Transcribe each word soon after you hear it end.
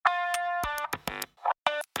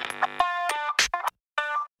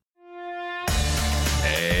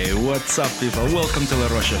What's up, people? Welcome to La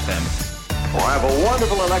Roche FM. Oh, I have a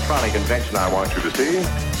wonderful electronic invention I want you to see.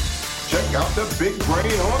 Check out the big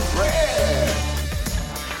brain on Fred.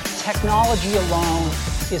 Technology alone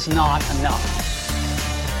is not enough.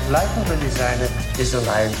 Life of a designer is a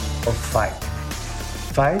life of fight.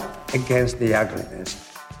 Fight against the ugliness.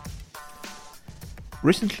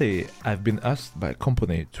 Recently, I've been asked by a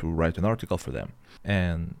company to write an article for them,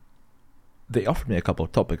 and they offered me a couple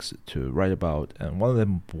of topics to write about, and one of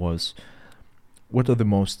them was, what are the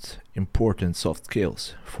most important soft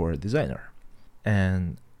skills for a designer?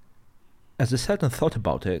 And as I sat and thought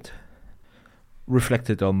about it,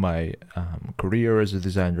 reflected on my career as a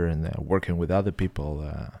designer and working with other people,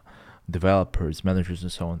 developers, managers,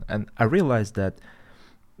 and so on, and I realized that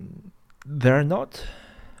there are not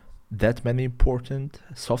that many important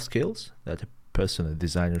soft skills that a person, a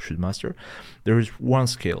designer, should master. There is one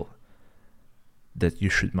skill that you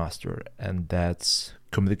should master, and that's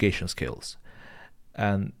communication skills.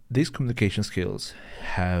 And these communication skills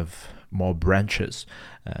have more branches,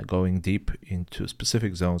 going deep into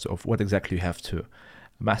specific zones of what exactly you have to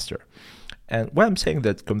master. And why I'm saying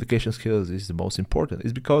that communication skills is the most important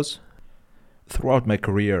is because throughout my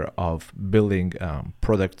career of building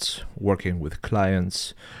products, working with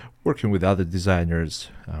clients, working with other designers,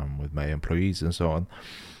 with my employees and so on,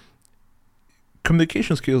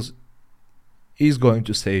 communication skills is going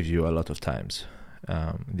to save you a lot of times.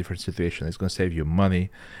 In different situations, it's going to save you money,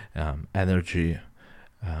 energy,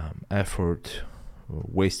 effort,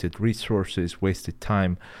 wasted resources, wasted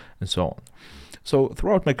time, and so on. So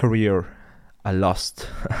throughout my career, I lost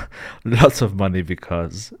lots of money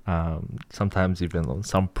because sometimes even on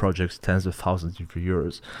some projects, tens of thousands of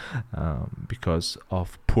euros, because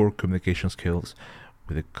of poor communication skills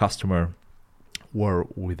with the customer or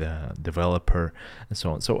with a developer and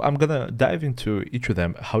so on. So I'm gonna dive into each of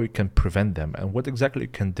them, how you can prevent them and what exactly you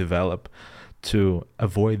can develop to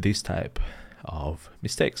avoid this type of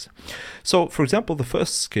mistakes. So for example, the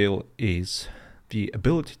first skill is the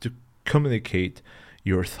ability to communicate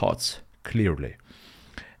your thoughts clearly.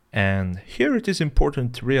 And here it is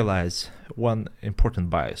important to realize one important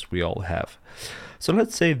bias we all have. So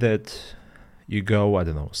let's say that you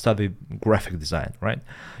go, study graphic design, right?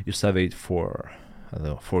 You study it for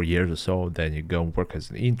 4 years or so, then you go work as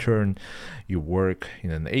an intern, you work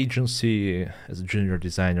in an agency as a junior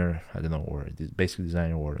designer, or a basic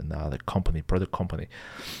designer or another company, product company.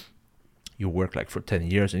 You work like for 10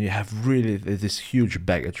 years and you have really this huge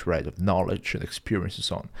baggage, right, of knowledge and experience and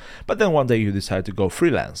so on. But then one day you decide to go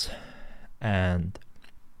freelance. And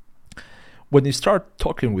when you start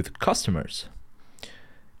talking with customers,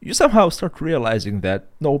 you somehow start realizing that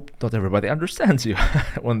nope, not everybody understands you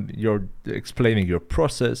when you're explaining your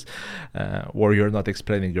process, or you're not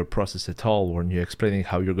explaining your process at all, when you're explaining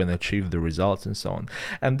how you're going to achieve the results and so on.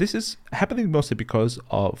 And this is happening mostly because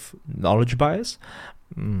of knowledge bias.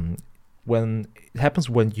 When it happens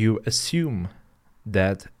when you assume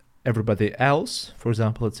that everybody else, for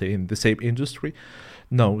example, let's say in the same industry,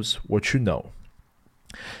 knows what you know.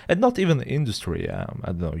 And not even the industry,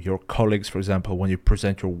 your colleagues, for example, when you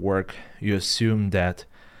present your work, you assume that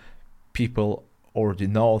people already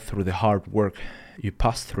know through the hard work you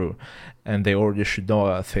pass through, and they already should know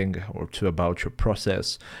a thing or two about your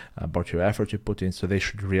process, about your effort you put in, so they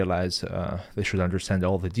should realize, they should understand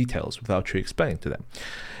all the details without you explaining to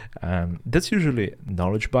them. That's usually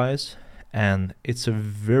knowledge bias, and it's a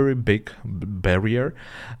very big barrier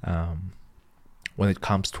when it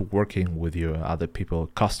comes to working with your other people,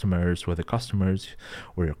 customers,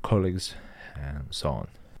 or your colleagues, and so on.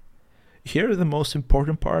 Here, the most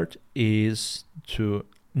important part is to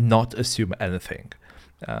not assume anything.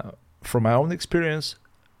 From my own experience,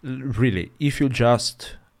 really, if you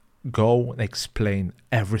just go and explain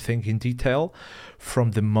everything in detail,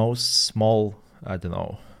 from the most small,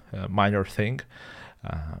 minor thing,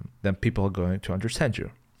 then people are going to understand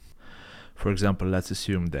you. For example, let's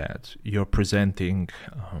assume that you're presenting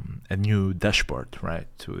a new dashboard, right?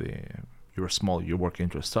 You're working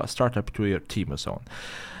into a startup, to your team and so on.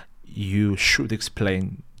 You should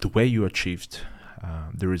explain the way you achieved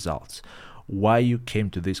the results, why you came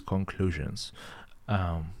to these conclusions,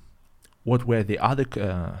 what were the other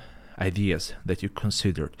ideas that you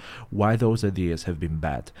considered, why those ideas have been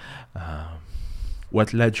bad,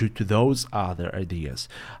 what led you to those other ideas,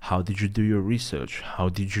 how did you do your research, how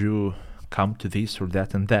did you come to this or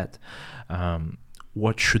that and that,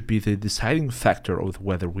 what should be the deciding factor of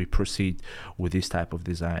whether we proceed with this type of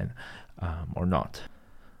design or not.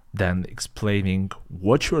 Then explaining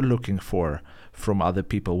what you're looking for from other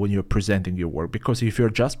people when you're presenting your work. Because if you're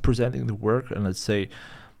just presenting the work, and let's say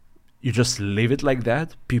you just leave it like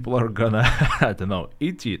that, people are gonna, I don't know,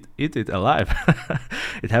 eat it alive.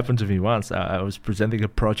 It happened to me once. I was presenting a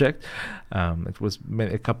project. It was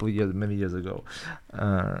many years ago,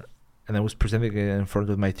 and I was presenting it in front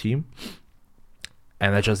of my team,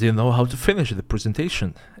 and I just didn't know how to finish the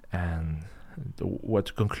presentation and what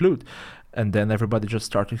to conclude. And then everybody just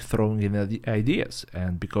started throwing in the ideas,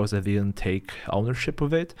 and because I didn't take ownership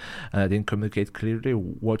of it and I didn't communicate clearly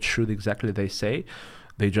what should exactly they say,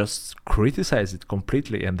 they just criticized it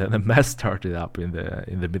completely, and then a mess started up in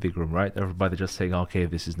the meeting room, right? Everybody just saying, okay,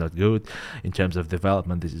 this is not good. In terms of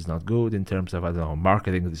development, this is not good. In terms of, I don't know,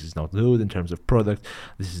 marketing, this is not good. In terms of product,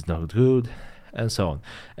 this is not good, and so on.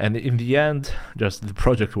 And in the end, just the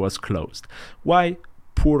project was closed. Why?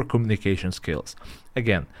 Poor communication skills.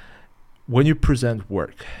 Again, when you present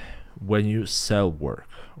work, when you sell work,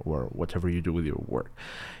 or whatever you do with your work,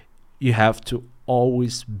 you have to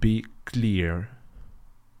always be clear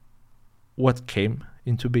what came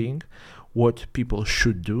into being, what people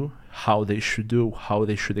should do, how they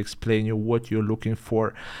should explain you what you're looking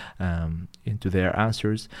for into their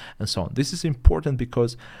answers, and so on. This is important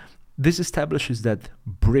because this establishes that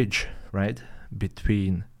bridge, right,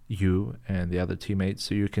 between you and the other teammates,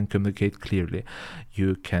 so you can communicate clearly,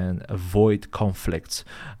 you can avoid conflicts,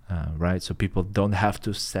 right? So people don't have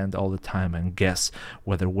to stand all the time and guess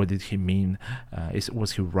whether what did he mean,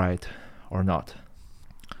 was he right or not.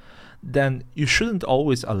 Then you shouldn't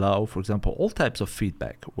always allow, for example, all types of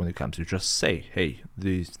feedback when it comes to just say, hey,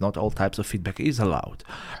 not all types of feedback is allowed.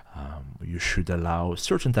 You should allow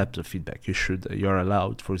certain types of feedback. You're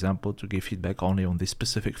allowed, for example, to give feedback only on this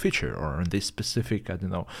specific feature or on this specific,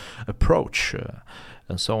 approach,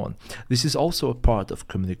 and so on. This is also a part of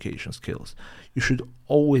communication skills. You should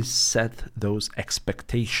always set those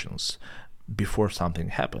expectations before something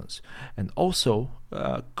happens, and also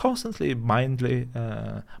constantly mildly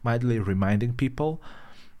reminding people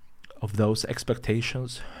of those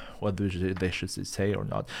expectations, what they should say or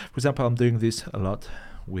not. For example, I'm doing this a lot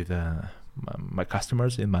with my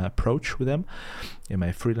customers in my approach with them in my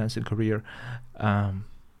freelancing career.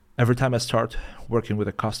 Every time I start working with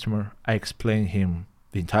a customer, I explain him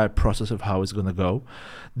the entire process of how it's going to go.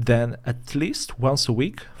 Then at least once a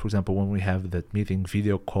week, for example, when we have that meeting,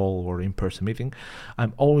 video call or in-person meeting,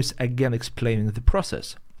 I'm always again explaining the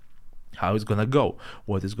process, how it's going to go,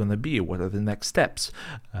 what it's going to be, what are the next steps,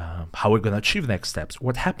 how we're going to achieve next steps,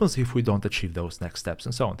 what happens if we don't achieve those next steps,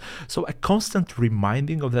 and so on. So a constant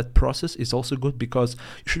reminding of that process is also good, because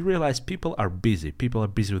you should realize people are busy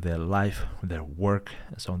with their life, with their work,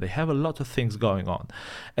 and so on. They have a lot of things going on,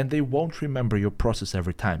 and they won't remember your process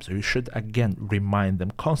every time. So you should again remind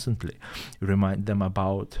them constantly. You remind them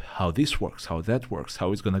about how this works, how that works,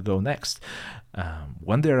 how it's going to go next,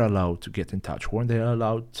 when they're allowed to get in touch, when they're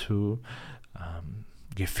allowed to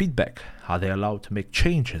give feedback, how they're allowed to make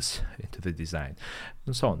changes into the design,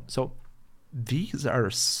 and so on. So these are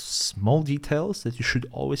small details that you should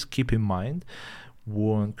always keep in mind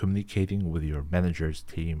when communicating with your manager's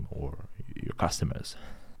team or your customers.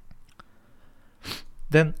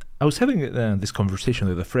 Then I was having this conversation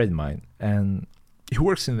with a friend of mine, and he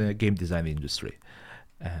works in the game design industry,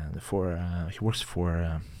 and he works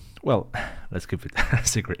for well, let's keep it a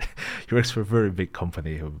secret. He works for a very big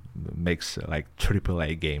company who makes like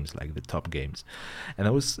AAA games, like the top games. And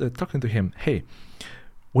I was talking to him, hey,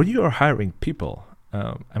 when you are hiring people,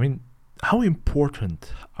 how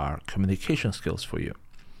important are communication skills for you?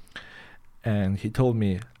 And he told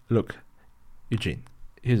me, look, Eugene,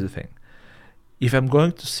 here's the thing. If I'm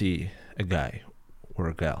going to see a guy or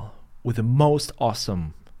a gal with the most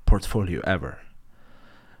awesome portfolio ever,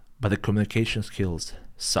 but the communication skills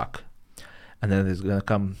suck, and then there's gonna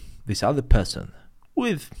come this other person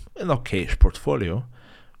with an okayish portfolio,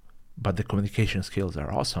 but the communication skills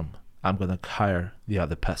are awesome, I'm gonna hire the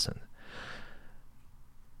other person.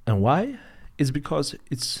 And why? It's because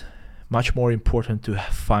it's much more important to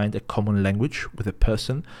find a common language with a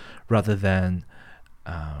person rather than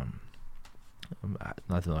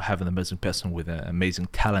have an amazing person with an amazing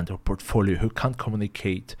talent or portfolio who can't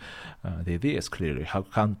communicate the ideas clearly, who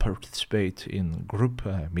can't participate in group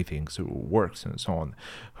meetings or works and so on,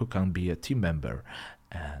 who can't be a team member,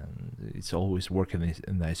 and it's always working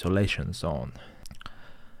in isolation and so on.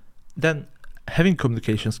 Then having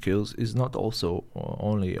communication skills is not also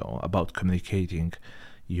only about communicating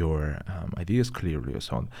your ideas clearly or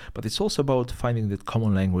so on, but it's also about finding that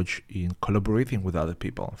common language in collaborating with other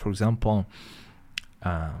people. For example,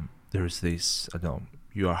 there's this,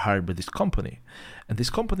 you are hired by this company, and this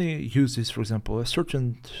company uses, for example, a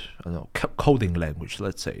certain coding language,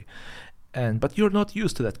 let's say, but you're not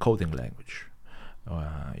used to that coding language.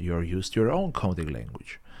 You're used to your own coding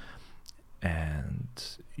language. and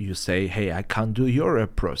you say, hey, I can't do your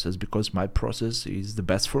process because my process is the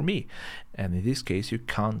best for me. And in this case, you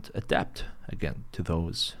can't adapt again to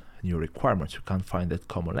those new requirements. You can't find that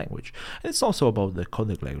common language. And it's also about the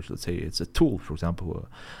coding language. Let's say it's a tool, for example,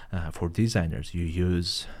 for designers. You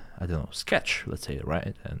use, I don't know, Sketch, let's say,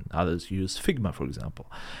 right? And others use Figma, for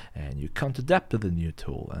example. And you can't adapt to the new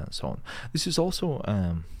tool and so on. This is also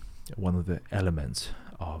one of the elements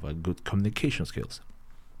of a good communication skills.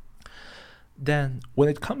 Then when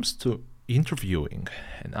it comes to interviewing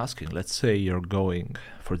and asking, let's say you're going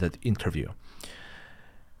for that interview,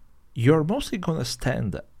 you're mostly going to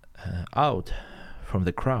stand out from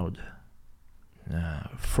the crowd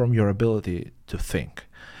from your ability to think.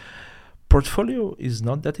 Portfolio is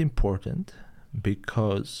not that important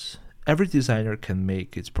because every designer can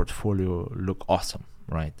make its portfolio look awesome,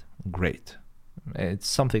 right? Great. It's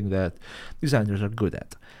something that designers are good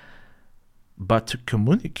at. But to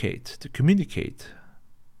communicate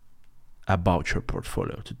about your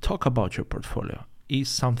portfolio, to talk about your portfolio, is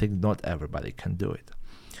something not everybody can do it.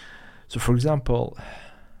 So, for example,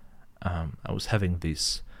 I was having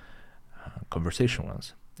this conversation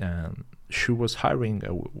once, and she was hiring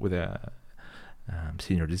with a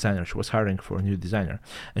senior designer. She was hiring for a new designer,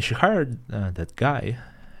 and she hired that guy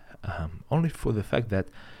only for the fact that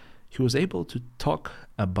he was able to talk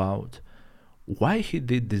about why he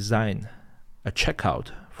did design a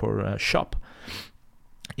checkout for a shop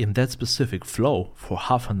in that specific flow for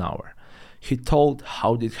half an hour. He told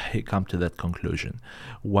how did he come to that conclusion,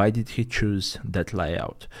 why did he choose that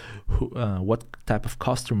layout, what type of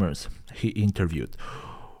customers he interviewed,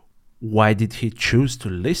 why did he choose to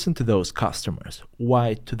listen to those customers,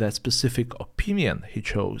 why to that specific opinion he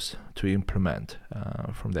chose to implement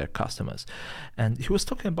from their customers. And he was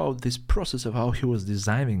talking about this process of how he was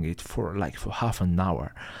designing it for half an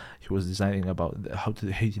hour. He was designing about how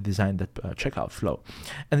he designed that checkout flow.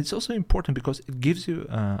 And it's also important because it gives you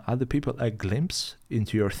other people a glimpse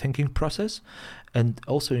into your thinking process and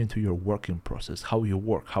also into your working process, how you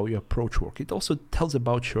work, how you approach work. It also tells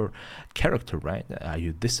about your character, right? Are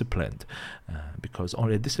you disciplined? Because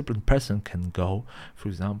only a disciplined person can go, for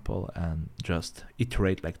example, and just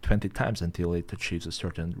iterate 20 times until it achieves a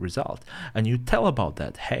certain result. And you tell about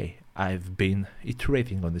that, hey, I've been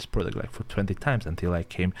iterating on this product for 20 times until I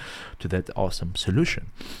came to that awesome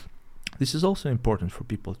solution. This is also important for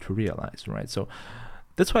people to realize, right? So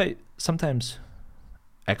that's why sometimes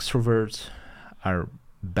extroverts are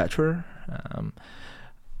better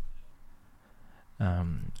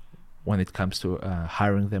when it comes to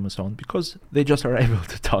hiring them and so on, because they just are able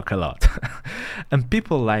to talk a lot. And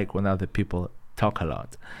people like when other people talk a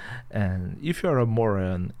lot. And if you're more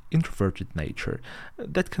an introverted nature,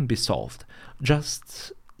 that can be solved.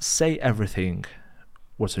 Just say everything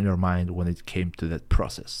what's on your mind when it came to that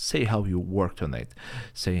process. Say how you worked on it.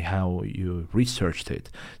 Say how you researched it.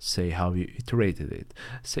 Say how you iterated it.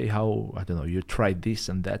 Say how, I don't know, you tried this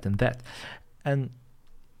and that and that. And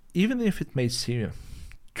even if it may seem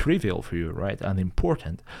trivial for you, right,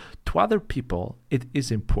 unimportant, to other people it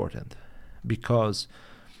is important, because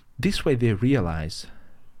this way they realize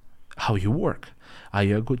how you work. Are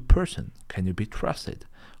you a good person? Can you be trusted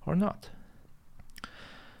or not?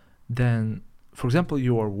 Then, for example,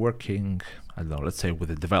 you are working, I don't know, let's say with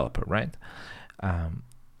a developer, right?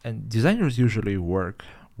 And designers usually work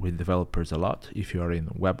with developers a lot, if you are in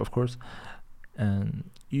web, of course. And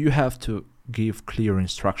you have to give clear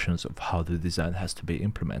instructions of how the design has to be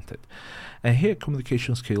implemented. And here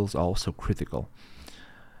communication skills are also critical.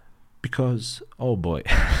 Because, oh boy,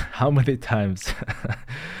 how many times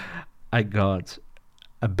I got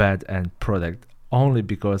a bad end product only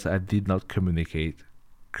because I did not communicate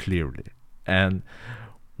clearly. And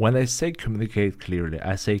when I say communicate clearly,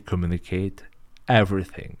 I say communicate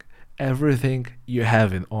everything you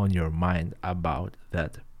have on your mind about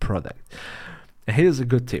that product. And here's a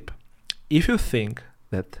good tip. If you think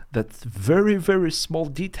that that very, very small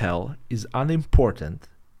detail is unimportant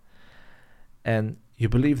and you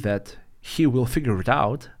believe that he will figure it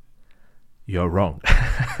out, you're wrong.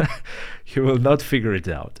 He will not figure it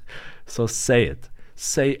out. So say it.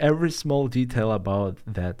 Say every small detail about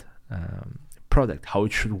that product, how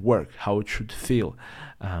it should work, how it should feel.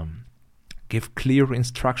 give clear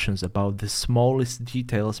instructions about the smallest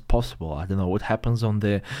details possible. I don't know what happens on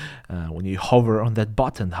the when you hover on that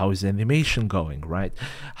button. How is the animation going, right?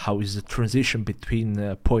 How is the transition between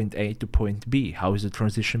point A to point B? How is the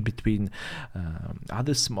transition between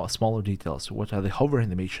other smaller details? What are the hover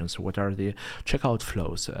animations? What are the checkout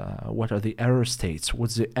flows? What are the error states?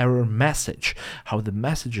 What's the error message? How the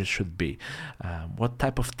messages should be? What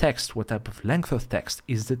type of text? What type of length of text?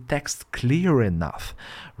 Is the text clear enough,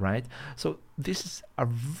 right? So these are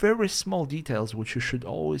very small details which you should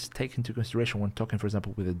always take into consideration when talking, for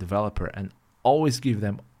example, with a developer, and always give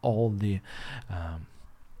them all the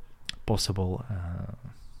possible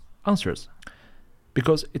answers,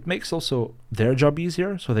 because it makes also their job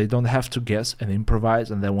easier, so they don't have to guess and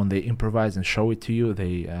improvise, and then when they improvise and show it to you,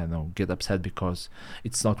 they get upset because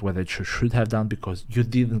it's not what they should have done, because you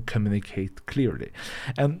didn't communicate clearly.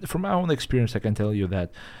 And from my own experience, I can tell you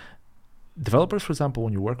that developers, for example,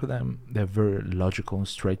 when you work with them, they're very logical and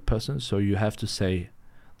straight persons, so you have to say,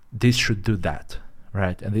 this should do that,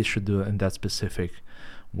 right? And this should do it in that specific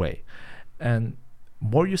way. And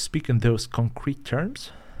more you speak in those concrete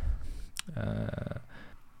terms,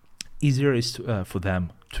 easier is for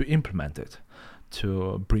them to implement it,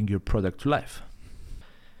 to bring your product to life.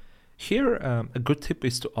 Here, a good tip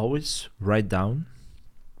is to always write down.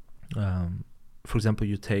 For example,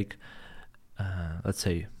 you take, let's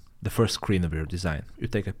say, the first screen of your design. You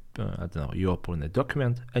take you open a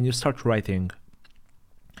document and you start writing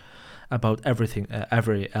about everything,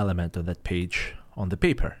 every element of that page on the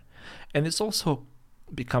paper. And it also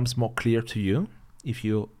becomes more clear to you if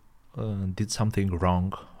you did something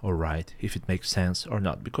wrong or right, if it makes sense or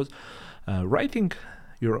not, because writing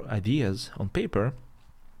your ideas on paper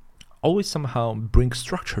always somehow brings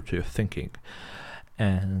structure to your thinking,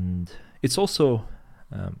 and it's also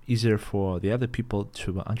easier for the other people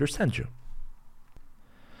to understand you.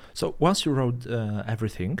 So once you wrote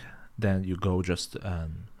everything, then you go just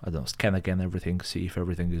scan again everything, see if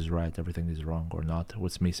everything is right, everything is wrong or not,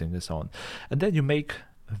 what's missing and so on, and then you make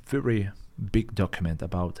a very big document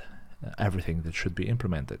about everything that should be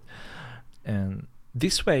implemented. And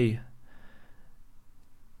this way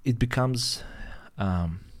it becomes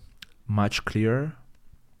much clearer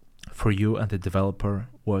for you and the developer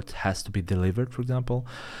what has to be delivered, for example,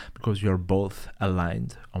 because you're both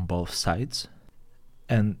aligned on both sides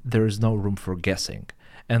and there is no room for guessing.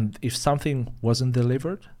 And if something wasn't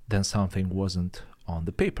delivered, then something wasn't on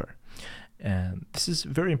the paper. And this is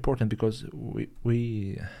very important because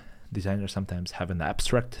we designers sometimes have an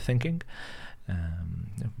abstract thinking.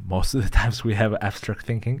 Most of the times we have abstract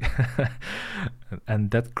thinking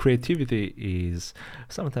and that creativity is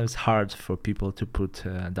sometimes hard for people to put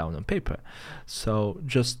down on paper. So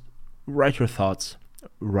just write your thoughts,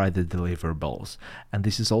 write the deliverables, and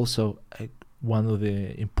this is also one of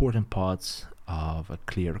the important parts of a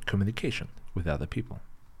clear communication with other people.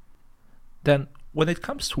 Then when it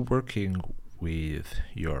comes to working with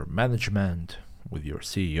your management, with your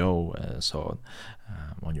CEO and so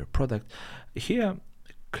on your product, here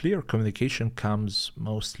clear communication comes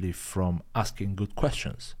mostly from asking good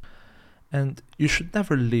questions, and you should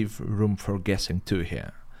never leave room for guessing too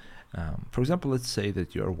here. For example, let's say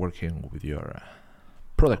that you're working with your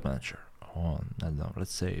product manager on,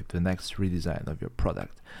 let's say the next redesign of your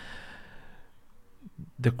product.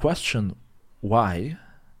 The questions why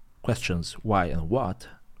and what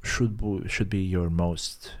should be your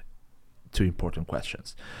most two important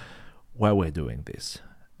questions. Why we're doing this?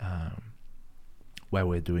 Why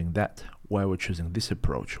we're doing that? Why we're choosing this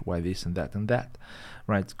approach? Why this and that?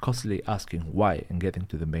 Right? Constantly asking why and getting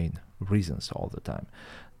to the main reasons all the time.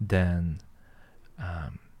 Then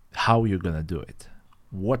how you're gonna do it?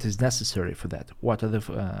 What is necessary for that? What are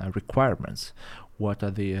the requirements? What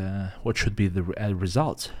should be the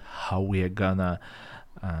results? How we are gonna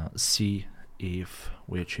see if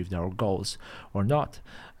we achieved our goals or not?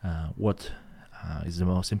 What is the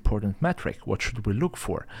most important metric? What should we look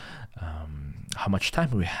for? How much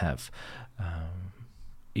time we have?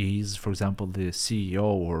 Is, for example, the CEO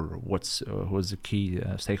or who's the key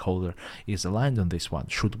stakeholder is aligned on this one?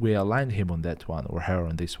 Should we align him on that one or her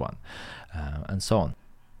on this one? And so on.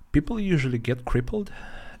 People usually get crippled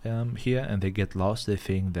here and they get lost. They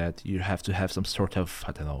think that you have to have some sort of,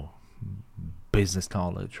 business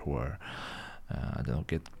knowledge or,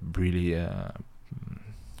 get really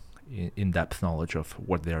in-depth knowledge of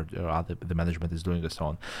what the management is doing and so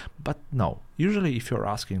on. But no, usually if you're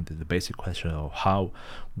asking the basic question of how,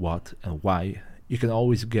 what, and why, you can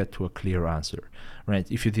always get to a clear answer, right?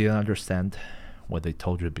 If you didn't understand what they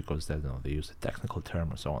told you because they use a technical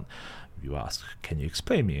term or so on, you ask, can you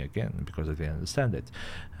explain me again, because I didn't understand it.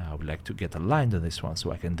 I would like to get aligned on this one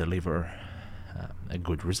so I can deliver a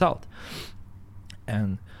good result.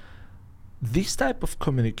 And this type of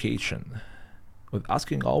communication, with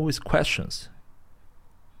asking always questions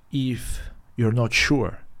if you're not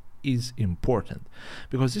sure, is important,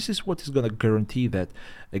 because this is what is going to guarantee that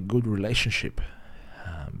a good relationship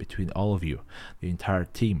between all of you, the entire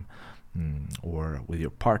team, or with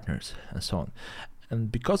your partners and so on.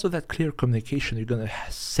 And because of that clear communication, you're going to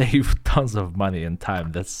save tons of money and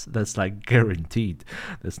time. That's like guaranteed.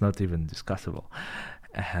 That's not even discussable.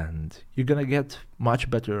 And you're going to get much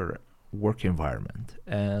better work environment,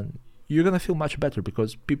 and you're going to feel much better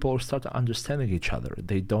because people start understanding each other.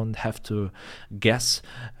 They don't have to guess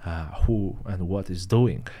who and what is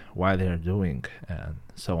doing, why they're doing, and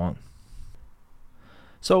so on.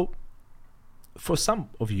 So for some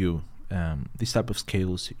of you, these type of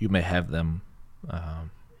skills, you may have them,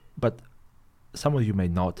 but some of you may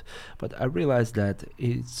not. But I realized that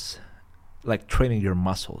it's like training your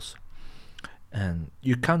muscles, and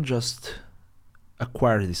you can't just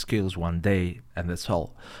acquire these skills one day and that's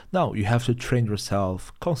all. No, you have to train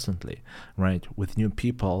yourself constantly, right? With new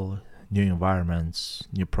people, new environments,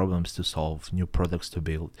 new problems to solve, new products to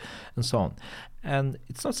build, and so on. And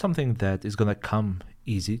it's not something that is going to come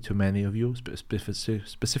easy to many of you,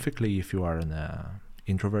 specifically if you are an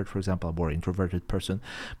introvert, for example, a more introverted person,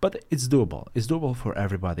 but it's doable. It's doable for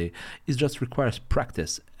everybody. It just requires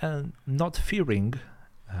practice and not fearing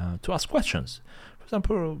to ask questions. For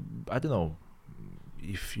example, I don't know,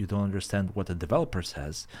 if you don't understand what a developer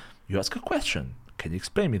says, you ask a question. Can you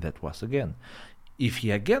explain me that once again? If he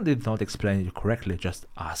again did not explain it correctly, just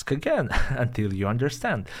ask again until you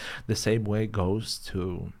understand. The same way goes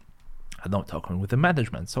to, I don't know, talking with the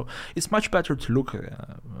management. So it's much better to look,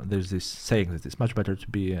 there's this saying that it's much better to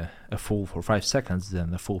be a fool for 5 seconds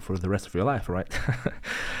than a fool for the rest of your life, right?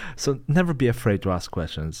 So never be afraid to ask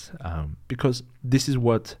questions, because this is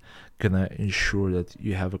what gonna ensure that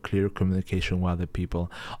you have a clear communication with other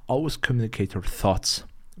people. Always communicate your thoughts.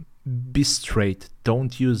 Be straight.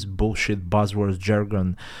 Don't use bullshit, buzzwords,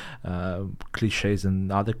 jargon, cliches,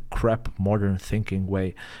 and other crap modern thinking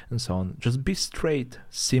way, and so on. Just be straight,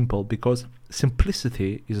 simple, because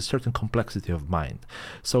simplicity is a certain complexity of mind.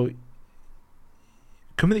 So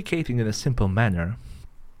communicating in a simple manner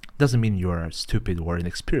doesn't mean you are stupid or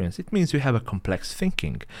inexperienced. It means you have a complex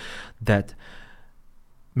thinking that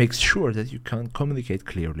makes sure that you can communicate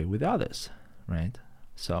clearly with others, right?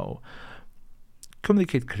 So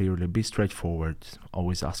communicate clearly, be straightforward,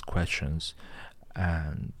 always ask questions,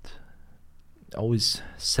 and always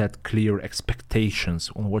set clear expectations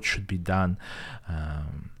on what should be done,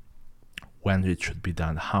 when it should be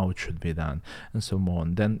done, how it should be done, and so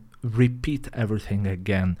on. Then repeat everything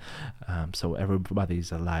again, so everybody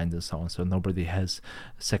is aligned and so on, so nobody has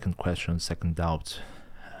second questions, second doubts,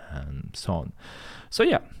 and so on. So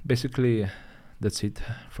yeah, basically that's it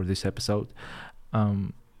for this episode.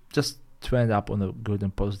 Just to end up on a good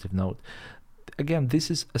and positive note, again,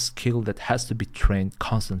 this is a skill that has to be trained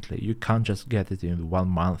constantly. You can't just get it in 1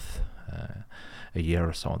 month, a year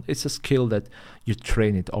or so on. It's a skill that you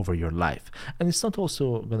train it over your life. And it's not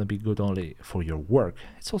also going to be good only for your work.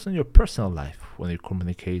 It's also in your personal life, when you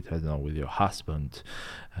communicate, I don't know, with your husband,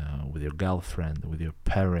 with your girlfriend, with your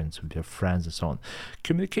parents, with your friends, and so on.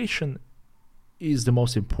 Communication is the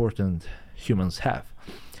most important humans have.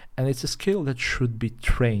 And it's a skill that should be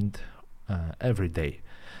trained every day,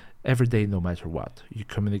 no matter what. You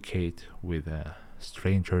communicate with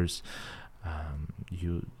strangers,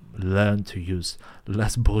 you learn to use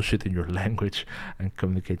less bullshit in your language and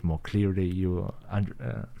communicate more clearly. You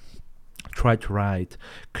try to write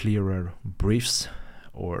clearer briefs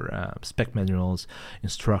or spec manuals,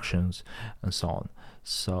 instructions, and so on.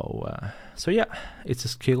 So yeah, it's a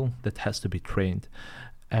skill that has to be trained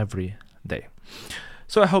every day.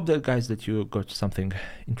 So I hope that, guys, that you got something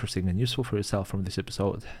interesting and useful for yourself from this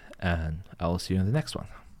episode, and I'll see you in the next one.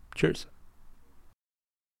 Cheers.